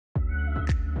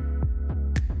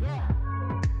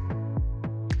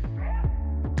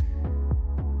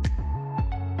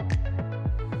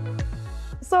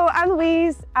So I'm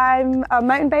Louise, I'm a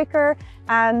mountain biker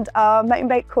and a mountain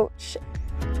bike coach.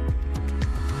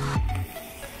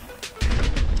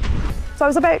 So I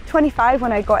was about 25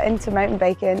 when I got into mountain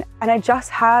biking, and I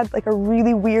just had like a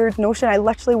really weird notion. I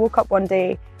literally woke up one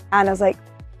day and I was like,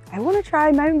 I want to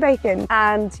try mountain biking.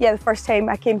 And yeah, the first time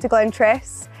I came to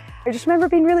Glentress, I just remember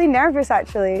being really nervous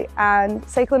actually, and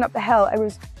cycling up the hill, I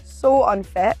was so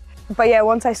unfit. But yeah,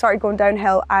 once I started going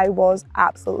downhill, I was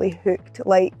absolutely hooked,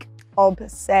 like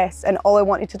obsessed, and all I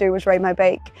wanted to do was ride my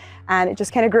bike, and it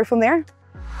just kind of grew from there.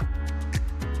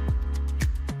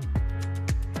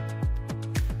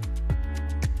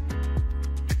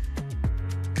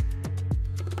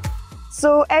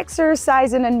 So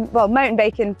exercising and, well, mountain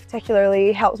biking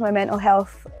particularly helps my mental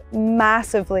health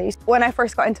massively. When I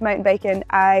first got into mountain biking,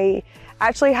 I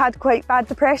actually had quite bad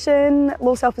depression,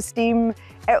 low self-esteem.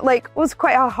 It was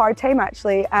quite a hard time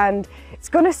actually, and it's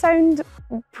gonna sound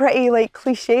pretty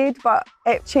cliched, but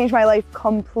it changed my life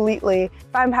completely.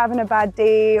 If I'm having a bad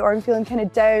day or I'm feeling kind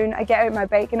of down, I get out my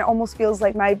bike and it almost feels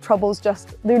like my troubles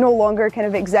they no longer kind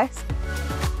of exist.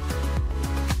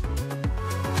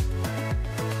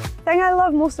 The thing I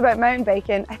love most about mountain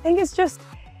biking, I think it's just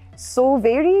so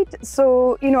varied.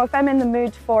 So, you know, if I'm in the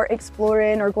mood for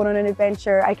exploring or going on an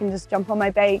adventure, I can just jump on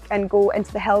my bike and go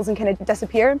into the hills and kind of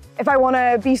disappear. If I want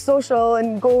to be social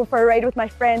and go for a ride with my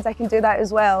friends, I can do that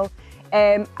as well.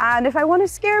 And if I want to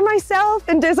scare myself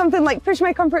and do something like push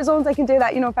my comfort zones, I can do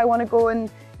that. You know, if I want to go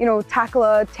and, you know, tackle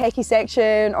a techie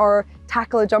section or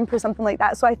tackle a jump or something like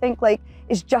that. So I think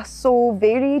it's just so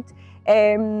varied.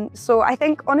 So I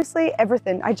think honestly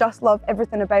everything, I just love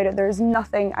everything about it. There's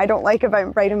nothing I don't like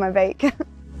about riding my bike.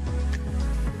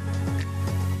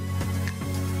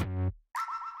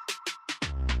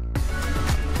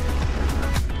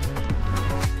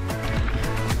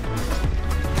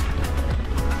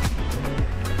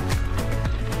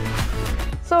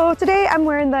 So today I'm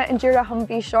wearing the Endura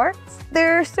Humvee shorts.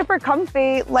 They're super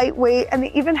comfy, lightweight, and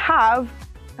they even have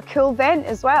a cool vent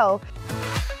as well.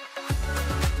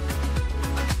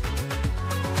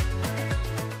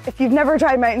 If you've never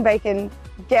tried mountain biking,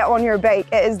 get on your bike.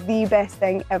 It is the best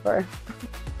thing ever.